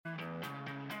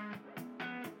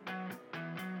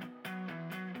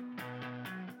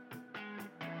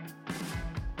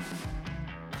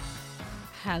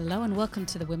Hello and welcome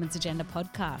to the Women's Agenda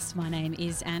podcast. My name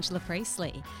is Angela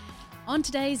Priestley. On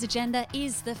today's agenda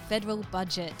is the federal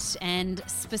budget, and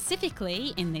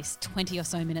specifically in this 20 or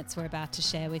so minutes we're about to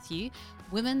share with you,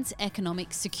 women's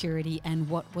economic security and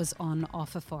what was on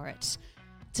offer for it.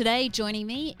 Today joining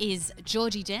me is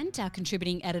Georgie Dent, our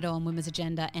contributing editor on Women's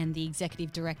Agenda and the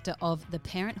executive director of The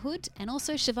Parenthood, and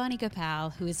also Shivani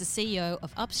Gopal, who is the CEO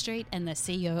of Upstreet and the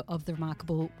CEO of The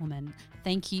Remarkable Woman.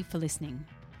 Thank you for listening.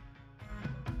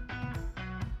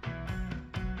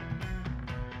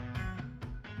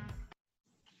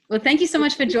 Well, thank you so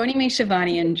much for joining me,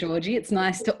 Shivani and Georgie. It's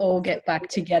nice to all get back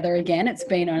together again. It's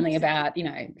been only about,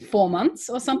 4 months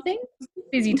or something.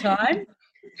 Busy time.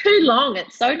 Too long.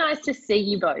 It's so nice to see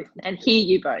you both and hear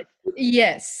you both.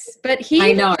 Yes, but here...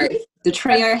 I know. The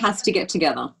trio has to get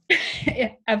together.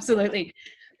 Yeah, absolutely.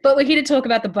 But we're here to talk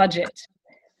about the budget.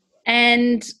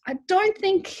 And I don't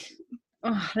think...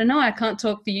 I don't know, I can't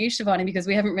talk for you, Shivani, because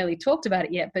we haven't really talked about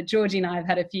it yet, but Georgie and I have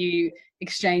had a few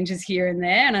exchanges here and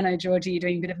there, and I know, Georgie, you're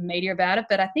doing a bit of media about it,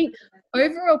 but I think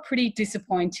overall pretty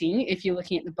disappointing if you're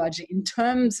looking at the budget in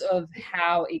terms of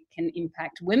how it can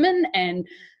impact women and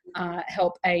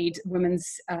help aid women's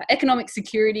economic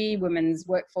security, women's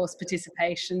workforce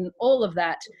participation, all of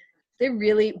that. There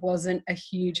really wasn't a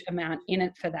huge amount in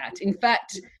it for that. In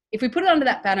fact, if we put it under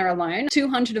that banner alone,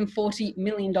 $240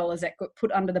 million that got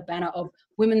put under the banner of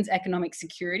women's economic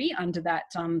security under that,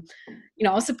 I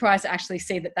was surprised to actually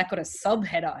see that got a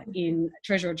subheader in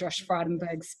Treasurer Josh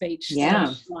Frydenberg's speech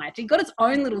last night. It got its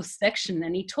own little section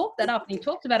and he talked that up and he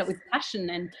talked about it with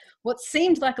passion and what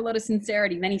seemed like a lot of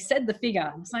sincerity. And then he said the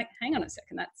figure. I was like, hang on a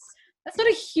second, that's not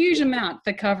a huge amount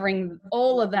for covering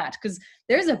all of that, because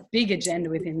there is a big agenda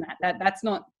within that. That's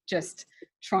not just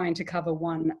trying to cover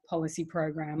one policy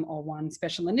program or one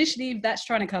special initiative. That's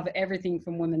trying to cover everything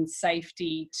from women's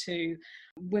safety to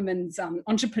women's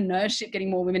entrepreneurship, getting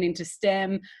more women into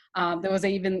STEM. There was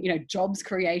even, jobs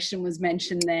creation was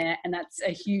mentioned there, and that's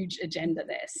a huge agenda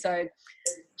there. So,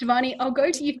 Shivani, I'll go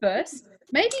to you first.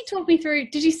 Maybe talk me through,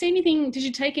 did you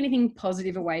take anything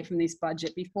positive away from this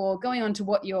budget before going on to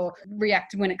what you're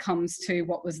reacting when it comes to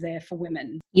what was there for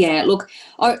women? Yeah, look,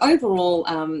 overall,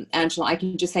 Angela, I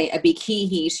can just say a big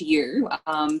here to you,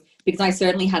 because I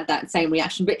certainly had that same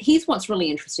reaction. But here's what's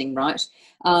really interesting, right?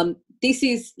 This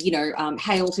is,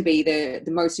 hailed to be the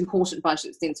most important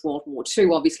budget since World War II.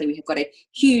 Obviously, we have got a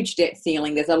huge debt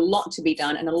ceiling. There's a lot to be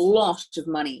done and a lot of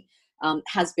money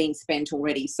has been spent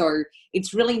already. So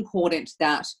it's really important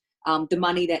that the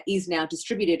money that is now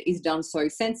distributed is done so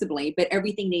sensibly, but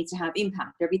everything needs to have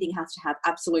impact. Everything has to have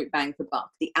absolute bang for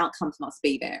buck. The outcomes must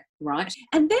be there, right?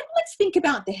 And then let's think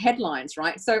about the headlines,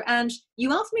 right? So, Ange,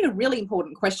 you asked me a really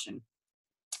important question.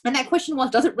 And that question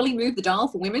was, does it really move the dial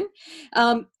for women?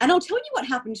 And I'll tell you what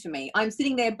happened for me. I'm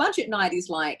sitting there, budget night is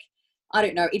like, I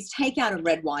don't know, it's takeout and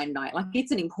red wine night. Like,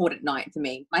 it's an important night for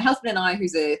me. My husband and I,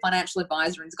 who's a financial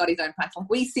advisor and has got his own platform,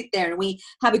 we sit there and we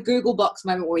have a Google Box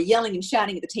moment where we're yelling and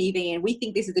shouting at the TV and we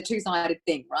think this is a two-sided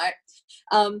thing, right?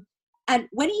 And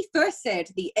when he first said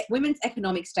the women's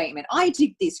economic statement, I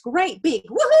did this great big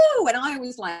woohoo, and I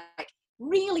was like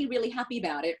really, really happy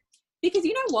about it, because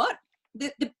you know what?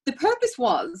 The purpose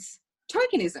was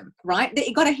tokenism, right?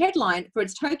 It got a headline for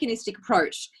its tokenistic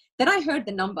approach. Then I heard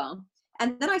the number.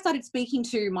 And then I started speaking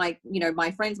to my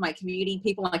friends, my community,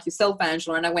 people like yourself,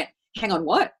 Angela, and I went, hang on,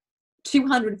 what?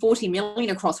 240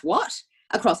 million across what?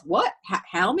 Across what?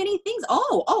 How many things?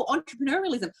 Oh,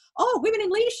 entrepreneurialism. Oh, women in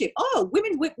leadership. Oh,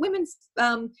 women's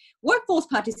workforce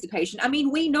participation. I mean,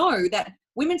 we know that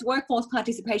women's workforce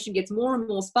participation gets more and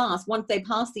more sparse once they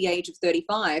pass the age of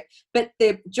 35, but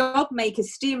the job maker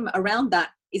stim around that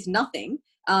is nothing.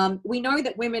 We know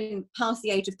that women past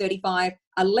the age of 35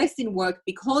 are less in work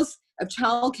because of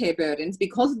childcare burdens,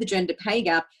 because of the gender pay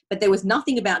gap, but there was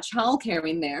nothing about childcare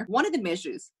in there. One of the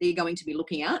measures that you're going to be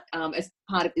looking at as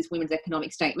part of this women's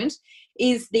economic statement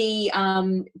is the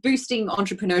boosting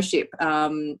entrepreneurship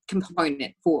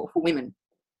component for women,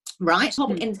 right?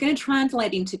 And it's going to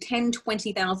translate into $10,000,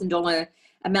 $20,000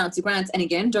 amounts of grants. And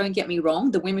again, don't get me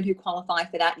wrong, the women who qualify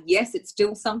for that, yes, it's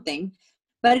still something,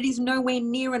 but it is nowhere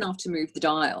near enough to move the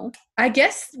dial. I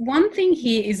guess one thing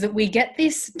here is that we get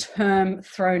this term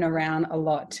thrown around a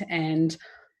lot, and,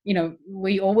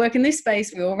 we all work in this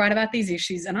space, we all write about these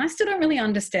issues, and I still don't really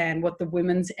understand what the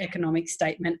women's economic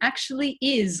statement actually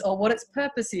is, or what its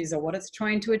purpose is, or what it's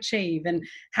trying to achieve, and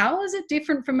how is it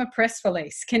different from a press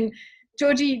release?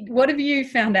 Georgie, what have you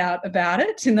found out about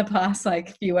it in the past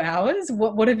few hours?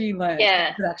 What have you learned?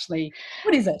 Yeah.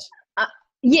 What is it?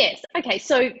 Yes. Okay.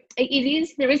 So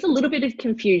there is a little bit of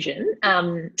confusion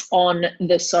on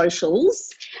the socials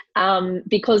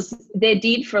because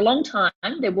for a long time,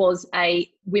 there was a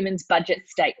women's budget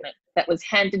statement that was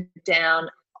handed down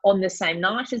on the same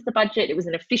night as the budget. It was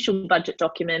an official budget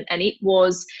document, and it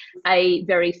was a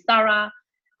very thorough,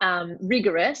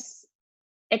 rigorous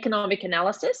economic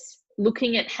analysis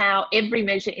looking at how every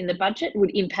measure in the budget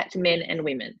would impact men and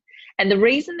women. And the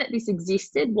reason that this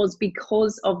existed was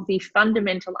because of the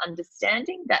fundamental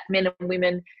understanding that men and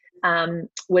women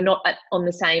were not on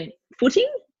the same footing,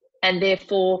 and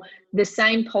therefore the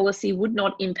same policy would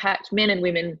not impact men and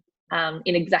women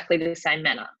in exactly the same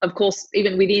manner. Of course,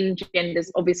 even within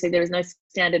genders, obviously there is no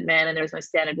standard man and there is no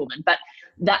standard woman, but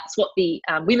that's what the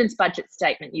women's budget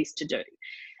statement used to do.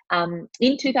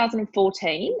 In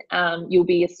 2014, you'll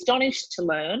be astonished to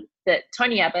learn that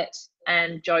Tony Abbott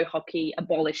and Joe Hockey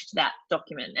abolished that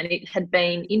document, and it had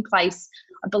been in place,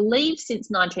 I believe, since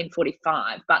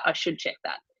 1945, but I should check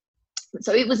that.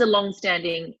 So it was a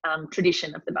long-standing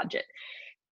tradition of the budget.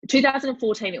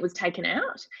 2014, it was taken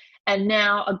out, and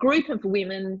now a group of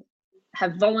women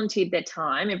have volunteered their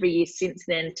time every year since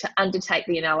then to undertake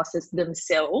the analysis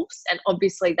themselves, and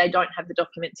obviously they don't have the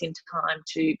documents in time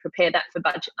to prepare that for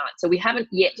budget night. So we haven't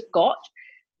yet got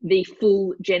the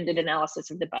full gendered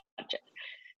analysis of the budget.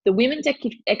 The Women's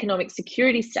Economic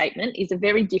Security Statement is a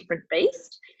very different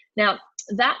beast. Now,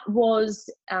 that was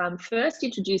first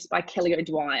introduced by Kelly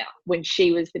O'Dwyer when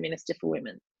she was the Minister for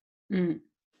Women.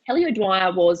 Kelly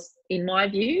O'Dwyer was, in my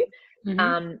view,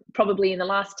 probably in the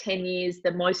last 10 years,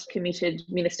 the most committed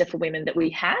Minister for Women that we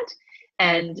had.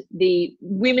 And the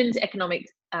Women's Economic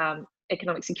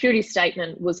Security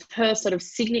Statement was her sort of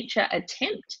signature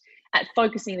attempt at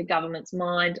focusing the government's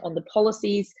mind on the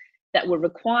policies that were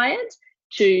required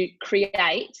to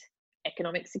create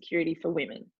economic security for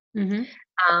women.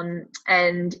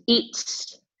 And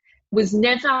it was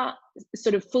never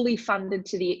sort of fully funded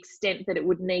to the extent that it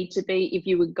would need to be if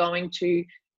you were going to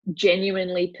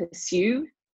genuinely pursue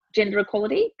gender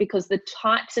equality, because the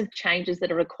types of changes that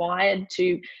are required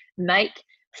to make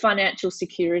financial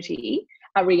security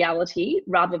a reality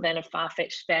rather than a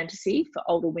far-fetched fantasy for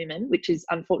older women, which is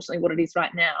unfortunately what it is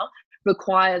right now,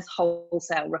 requires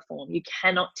wholesale reform. You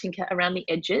cannot tinker around the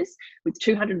edges with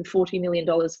 $240 million,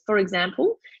 for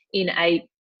example, in a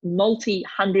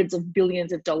multi-hundreds of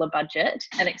billions of dollar budget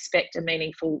and expect a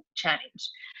meaningful change.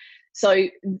 So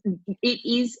it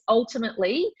is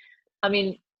ultimately, I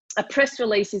mean, a press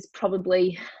release is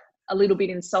probably a little bit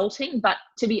insulting, but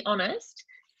to be honest,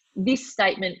 this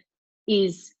statement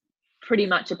is pretty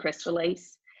much a press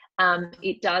release.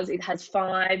 It has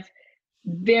 5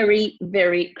 very,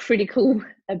 very critical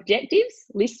objectives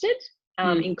listed,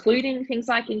 including things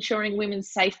like ensuring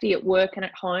women's safety at work and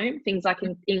at home, things like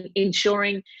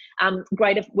ensuring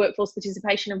greater workforce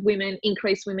participation of women,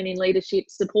 increase women in leadership,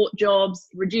 support jobs,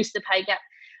 reduce the pay gap.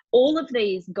 All of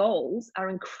these goals are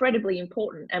incredibly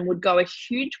important and would go a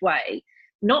huge way,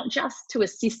 not just to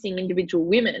assisting individual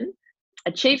women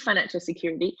achieve financial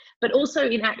security, but also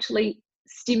in actually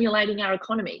stimulating our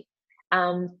economy.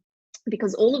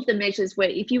 Because all of the measures where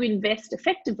if you invest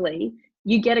effectively,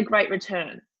 you get a great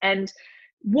return. And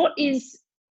what is,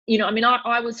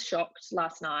 I was shocked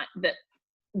last night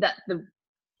that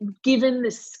given the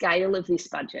scale of this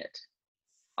budget,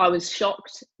 I was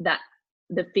shocked that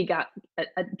the figure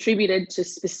attributed to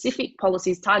specific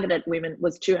policies targeted at women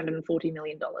was $240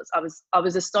 million. I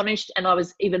was astonished, and I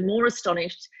was even more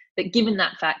astonished that given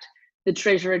that fact, the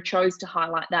Treasurer chose to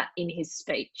highlight that in his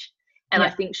speech. And I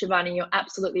think, Shivani, you're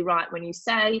absolutely right when you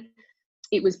say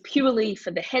it was purely for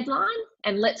the headline,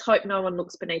 and let's hope no one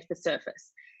looks beneath the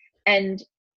surface. And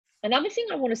another thing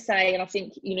I want to say, and I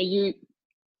think, you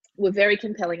were very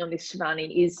compelling on this,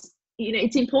 Shivani, is,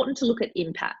 it's important to look at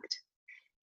impact.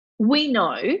 We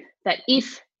know that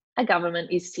if a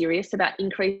government is serious about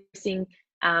increasing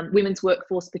women's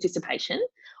workforce participation,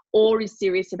 or is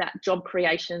serious about job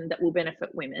creation that will benefit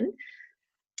women,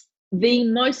 the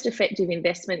most effective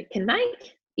investment it can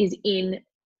make is in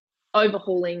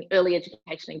overhauling early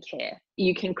education and care.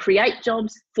 You can create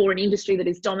jobs for an industry that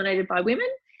is dominated by women.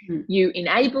 You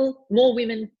enable more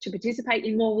women to participate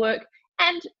in more work.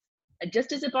 And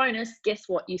just as a bonus, guess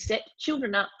what? You set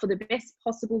children up for the best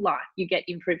possible life. You get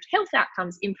improved health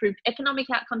outcomes, improved economic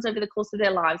outcomes over the course of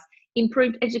their lives,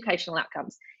 improved educational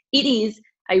outcomes. It is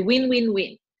a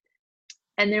win-win-win.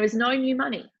 And there is no new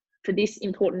money for this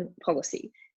important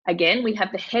policy. Again, we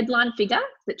have the headline figure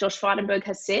that Josh Frydenberg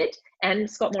has said, and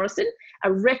Scott Morrison,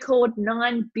 a record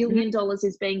 $9 billion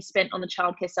is being spent on the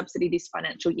childcare subsidy this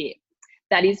financial year.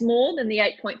 That is more than the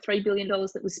 $8.3 billion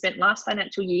that was spent last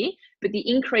financial year, but the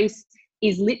increase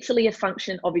is literally a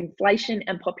function of inflation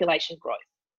and population growth.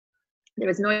 There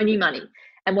is no new money.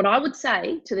 And what I would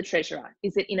say to the Treasurer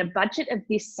is that in a budget of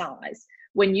this size,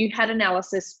 when you had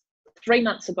analysis 3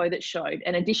 months ago that showed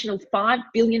an additional $5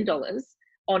 billion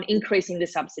on increasing the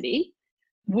subsidy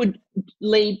would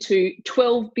lead to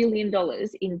 $12 billion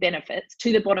in benefits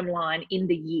to the bottom line in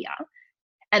the year,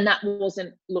 and that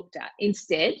wasn't looked at.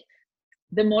 Instead,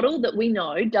 the model that we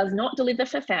know does not deliver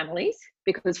for families,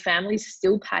 because families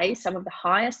still pay some of the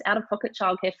highest out-of-pocket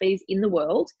childcare fees in the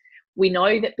world. We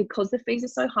know that because the fees are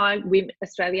so high,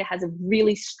 Australia has a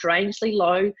really strangely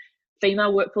low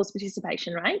female workforce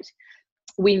participation rate.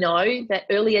 We know that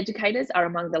early educators are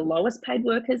among the lowest paid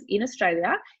workers in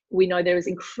Australia. We know there is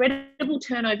incredible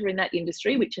turnover in that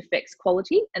industry, which affects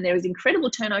quality, and there is incredible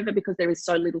turnover because there is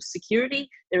so little security,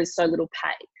 there is so little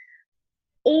pay.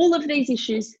 All of these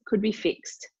issues could be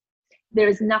fixed. There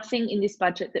is nothing in this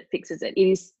budget that fixes it. It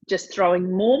is just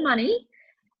throwing more money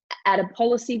at a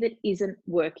policy that isn't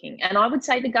working. And I would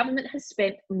say the government has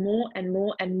spent more and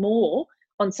more and more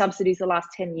on subsidies the last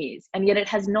 10 years, and yet it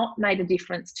has not made a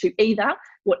difference to either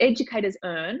what educators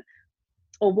earn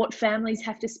or what families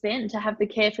have to spend to have the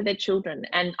care for their children.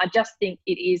 And I just think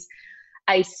it is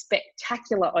a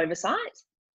spectacular oversight.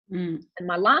 And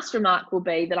my last remark will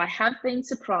be that I have been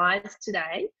surprised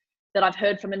today that I've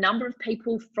heard from a number of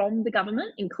people from the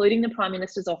government, including the Prime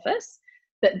Minister's office,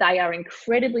 that they are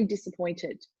incredibly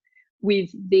disappointed with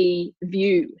the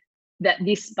view that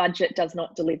this budget does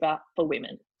not deliver for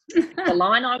women. The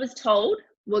line I was told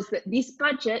was that this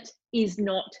budget is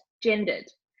not gendered.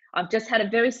 I've just had a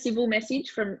very civil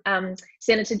message from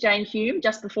Senator Jane Hume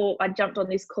just before I jumped on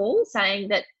this call, saying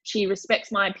that she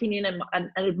respects my opinion and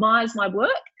admires my work,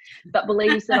 but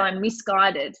believes that I'm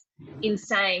misguided in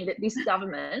saying that this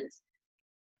government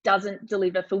doesn't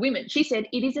deliver for women. She said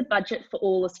it is a budget for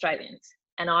all Australians.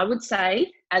 And I would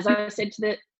say, as I said to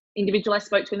the individual I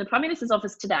spoke to in the Prime Minister's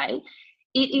office today,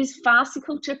 it is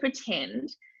farcical to pretend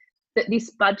that this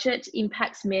budget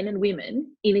impacts men and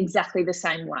women in exactly the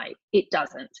same way. It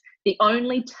doesn't. The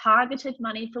only targeted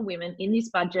money for women in this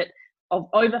budget of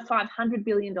over $500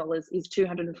 billion is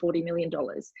 $240 million.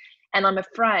 And I'm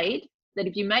afraid that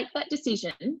if you make that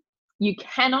decision, you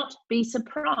cannot be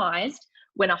surprised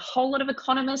when a whole lot of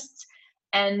economists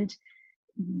and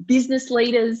business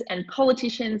leaders and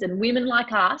politicians and women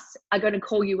like us are going to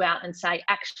call you out and say,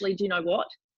 actually, do you know what?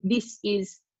 This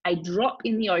is a drop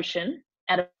in the ocean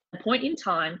at a point in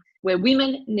time where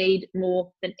women need more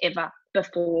than ever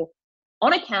before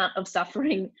on account of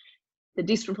suffering the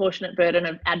disproportionate burden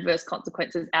of adverse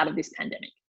consequences out of this pandemic.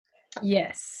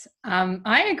 Yes,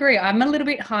 I agree. I'm a little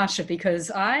bit harsher because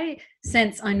I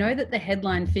know that the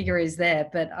headline figure is there,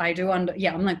 but I do I'm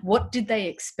like, what did they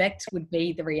expect would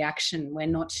be the reaction? We're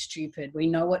not stupid. We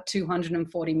know what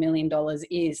 $240 million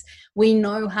is. We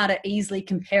know how to easily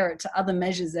compare it to other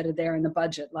measures that are there in the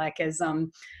budget. Like as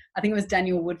I think it was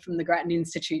Daniel Wood from the Grattan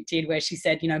Institute did, where she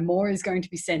said, more is going to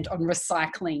be spent on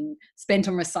recycling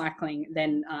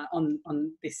than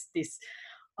on this.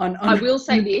 I will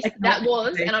say this, that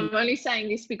was, and I'm only saying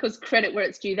this because credit where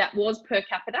it's due, that was per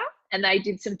capita, and they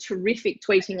did some terrific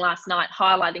tweeting last night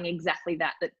highlighting exactly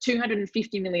that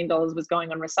 $250 million was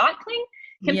going on recycling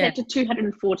compared to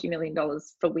 $240 million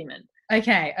for women.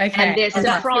 Okay. And they're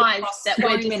surprised that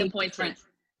we're disappointed.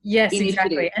 Yes,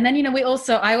 exactly. And then,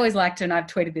 I always like to, and I've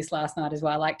tweeted this last night as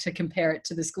well, I like to compare it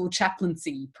to the school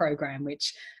chaplaincy program,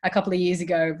 which a couple of years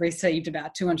ago received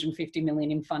about $250 million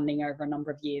in funding over a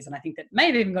number of years. And I think that may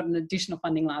have even got an additional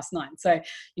funding last night. So,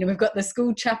 we've got the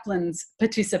school chaplains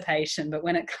participation, but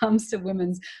when it comes to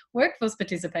women's workforce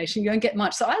participation, you don't get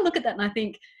much. So I look at that and I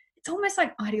think it's almost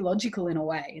like ideological in a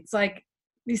way. It's like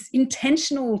this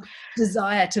intentional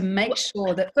desire to make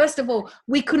sure that, first of all,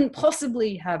 we couldn't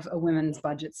possibly have a women's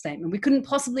budget statement. We couldn't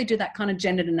possibly do that kind of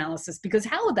gendered analysis because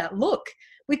how would that look?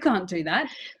 We can't do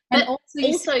that. And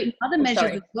also other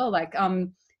measures as well, like, I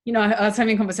was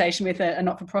having a conversation with a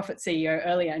not-for-profit CEO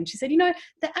earlier, and she said,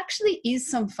 there actually is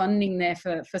some funding there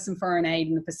for some foreign aid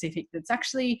in the Pacific that's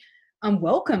actually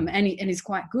welcome and is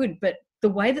quite good, but the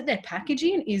way that they're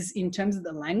packaging is in terms of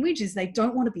the language is they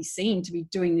don't want to be seen to be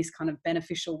doing this kind of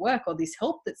beneficial work or this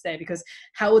help that's there, because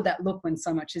how would that look when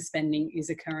so much of spending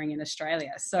is occurring in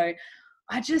Australia? So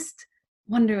I just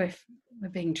wonder if we're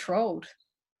being trolled.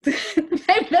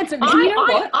 Maybe that's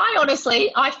I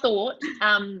honestly, I thought,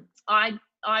 I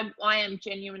am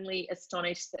genuinely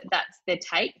astonished that that's their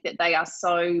take, that they are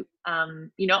so,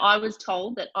 I was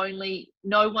told that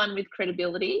no one with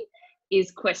credibility is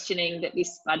questioning that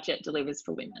this budget delivers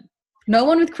for women. No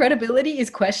one with credibility is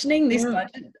questioning this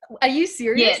budget. Are you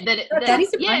serious? Yeah,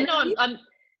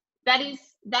 that is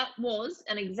that was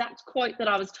an exact quote that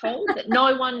I was told, that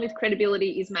no one with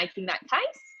credibility is making that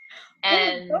case.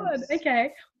 And oh my God.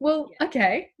 Okay. Well, yeah.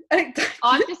 Okay.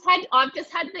 I've just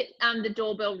had the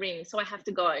doorbell ring, so I have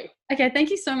to go. Okay. Thank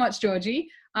you so much, Georgie.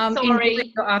 Sorry.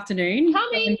 Enjoy your afternoon.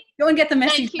 Coming. Go and get the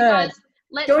message Thank you, heard. guys.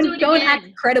 Let's Go do it and again.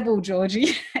 act credible,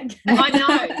 Georgie. Okay. I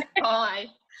know. Bye.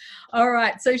 All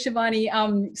right. So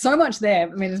Shivani, so much there.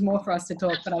 I mean, there's more for us to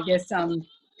talk, but I guess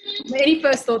any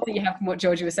first thoughts that you have from what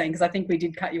Georgie was saying? Because I think we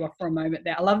did cut you off for a moment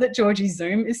there. I love that Georgie's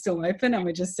Zoom is still open and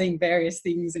we're just seeing various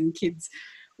things and kids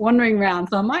wandering around.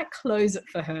 So I might close it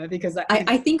for her because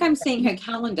I think I'm seeing her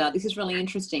calendar. This is really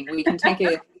interesting. We can take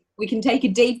a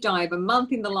deep dive, a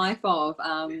month in the life of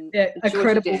a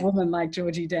credible woman like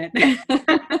Georgie Dent.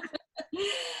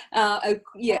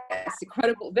 Yes, a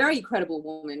credible, very credible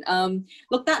woman.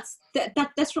 Look,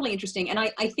 that's really interesting, and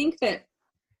I think that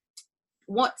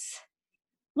what's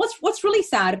really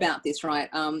sad about this, right?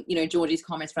 Georgie's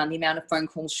comments around the amount of phone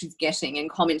calls she's getting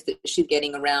and comments that she's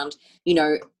getting around,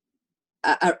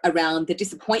 around the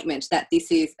disappointment that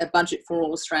this is a budget for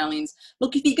all Australians.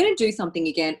 Look, if you're going to do something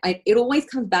again, it always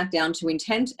comes back down to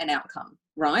intent and outcome,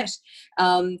 right?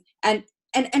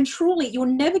 And truly, you're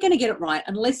never going to get it right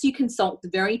unless you consult the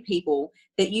very people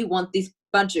that you want this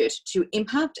budget to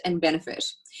impact and benefit.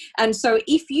 And so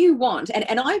if you want,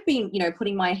 and I've been,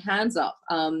 putting my hands up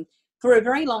for a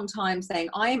very long time saying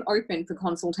I am open for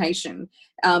consultation,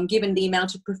 given the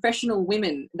amount of professional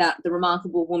women that the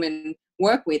Remarkable Woman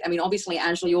work with. I mean, obviously,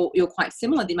 Angela, you're quite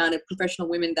similar, the amount of professional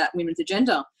women that Women's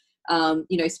Agenda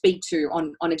speak to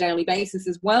on a daily basis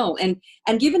as well. And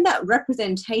given that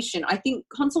representation, I think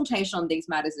consultation on these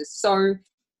matters is so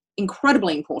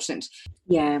incredibly important.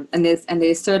 Yeah, and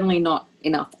there's certainly not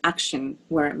enough action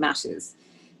where it matters.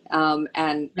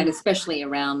 And especially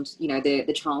around, the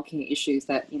childcare issues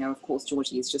that, of course,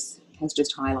 Georgie has just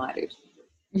highlighted.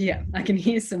 Yeah, I can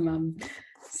hear some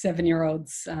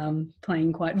 7-year-olds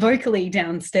playing quite vocally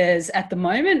downstairs at the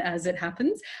moment as it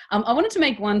happens. I wanted to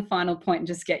make one final point and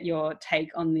just get your take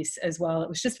on this as well. It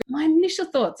was just my initial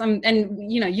thoughts. And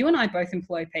you and I both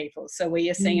employ people, so we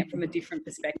are seeing it from a different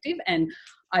perspective. And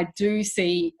I do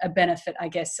see a benefit, I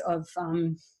guess, of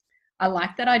I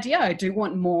like that idea. I do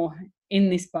want more in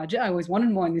this budget. I always wanted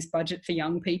more in this budget for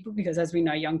young people because, as we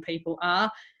know, young people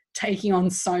are taking on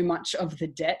so much of the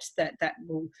debt that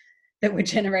we're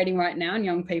generating right now. And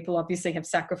young people obviously have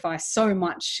sacrificed so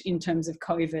much in terms of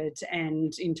COVID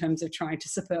and in terms of trying to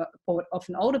support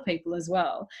often older people as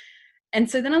well. And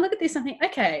so then I look at this and I think,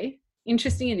 okay,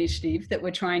 interesting initiative that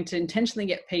we're trying to intentionally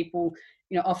get people,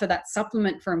 offer that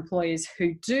supplement for employers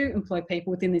who do employ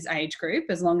people within this age group,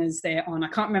 as long as they're on, I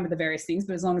can't remember the various things,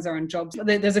 but as long as they're on jobs.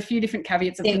 There's a few different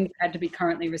caveats of things they had to be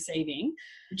currently receiving.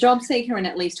 Job seeker and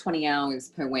at least 20 hours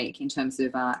per week in terms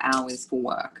of hours for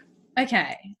work.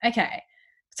 Okay.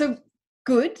 So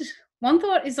good. One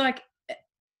thought is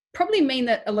probably mean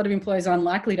that a lot of employers are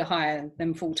unlikely to hire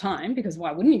them full time, because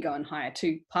why wouldn't you go and hire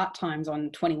 2 part-times on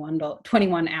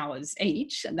 21 hours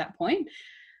each at that point?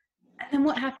 And then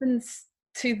what happens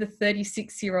to the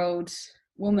 36-year-old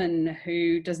woman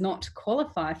who does not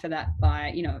qualify for that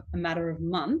by, a matter of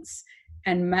months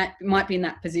and might be in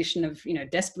that position of,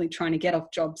 desperately trying to get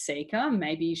off job seeker?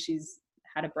 Maybe she's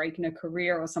had a break in her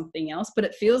career or something else, but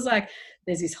it feels like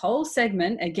there's this whole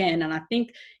segment again. And I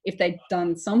think if they'd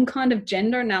done some kind of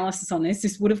gender analysis on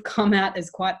this would have come out as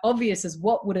quite obvious as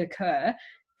what would occur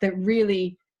that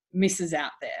really misses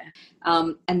out there.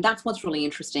 And that's what's really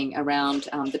interesting around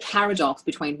the paradox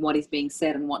between what is being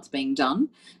said and what's being done,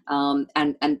 and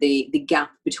the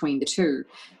gap between the two.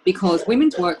 Because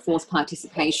women's workforce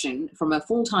participation from a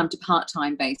full-time to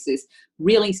part-time basis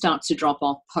really starts to drop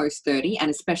off post-30 and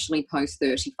especially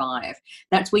post-35.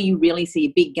 That's where you really see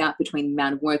a big gap between the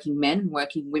amount of working men and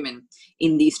working women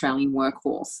in the Australian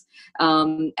workforce.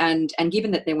 And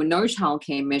given that there were no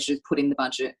childcare measures put in the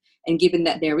budget, and given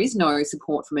that there is no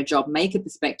support from a job maker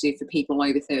perspective for people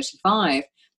over 35,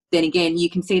 then again, you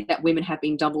can see that women have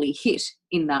been doubly hit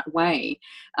in that way.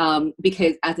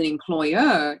 Because as an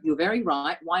employer, you're very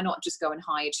right, why not just go and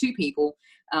hire 2 people?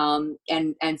 And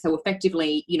so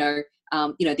effectively,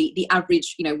 the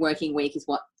average, working week is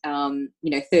what,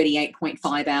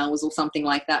 38.5 hours or something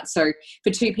like that. So for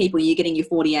 2 people, you're getting your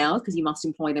 40 hours because you must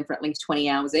employ them for at least 20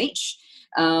 hours each.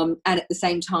 And at the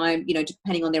same time,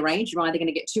 depending on their age, you're either going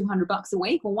to get $200 a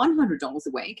week or $100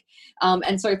 a week.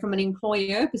 And so from an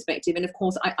employer perspective, and of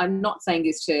course, I'm not saying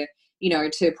this to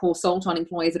pour salt on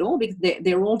employers at all, because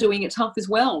they're all doing it tough as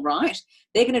well, right?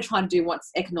 They're going to try to do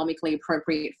what's economically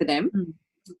appropriate for them.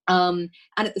 And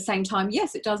at the same time,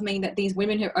 yes, it does mean that these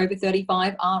women who are over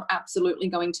 35 are absolutely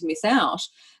going to miss out.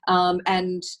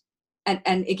 And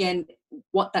again,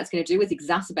 what that's going to do is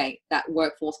exacerbate that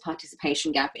workforce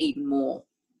participation gap even more.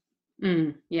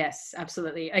 Yes,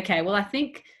 absolutely. Okay, well, I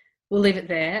think we'll leave it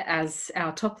there as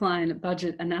our top line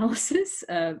budget analysis,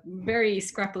 a very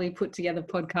scrappily put together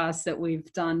podcast that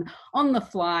we've done on the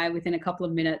fly within a couple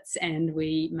of minutes, and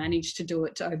we managed to do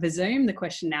it over Zoom. The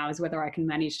question now is whether I can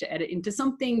manage to edit into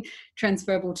something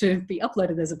transferable to be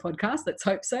uploaded as a podcast. Let's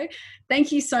hope so.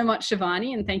 Thank you so much,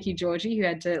 Shivani, and thank you, Georgie, who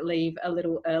had to leave a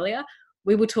little earlier.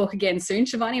 We will talk again soon.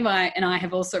 Shivani and I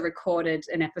have also recorded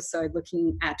an episode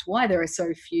looking at why there are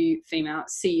so few female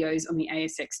CEOs on the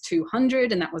ASX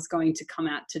 200, and that was going to come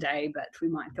out today, but we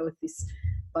might go with this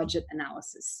budget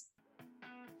analysis.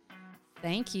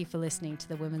 Thank you for listening to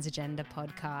the Women's Agenda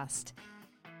podcast.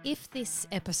 If this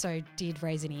episode did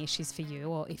raise any issues for you,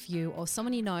 or if you or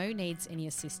someone you know needs any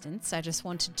assistance, I just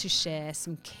wanted to share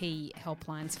some key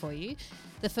helplines for you.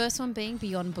 The first one being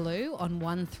Beyond Blue on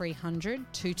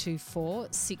 1300 224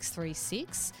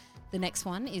 636. The next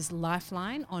one is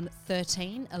Lifeline on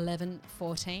 13 11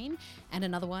 14. And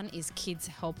another one is Kids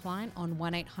Helpline on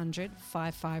 1800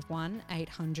 551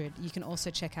 800. You can also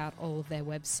check out all of their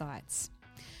websites.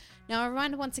 Now, a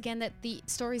reminder once again that the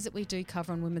stories that we do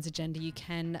cover on Women's Agenda you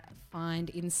can find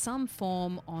in some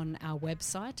form on our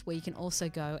website, where you can also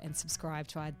go and subscribe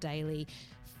to our daily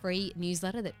free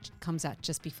newsletter that comes out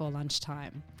just before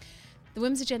lunchtime. The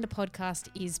Women's Agenda podcast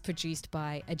is produced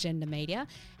by Agenda Media,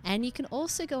 and you can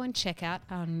also go and check out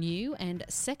our new and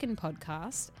second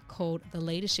podcast called The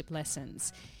Leadership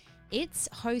Lessons. It's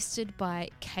hosted by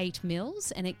Kate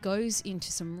Mills, and it goes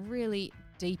into some really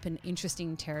deep and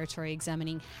interesting territory,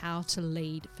 examining how to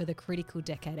lead for the critical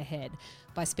decade ahead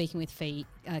by speaking with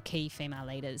key female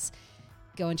leaders.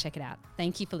 Go and check it out.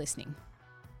 Thank you for listening.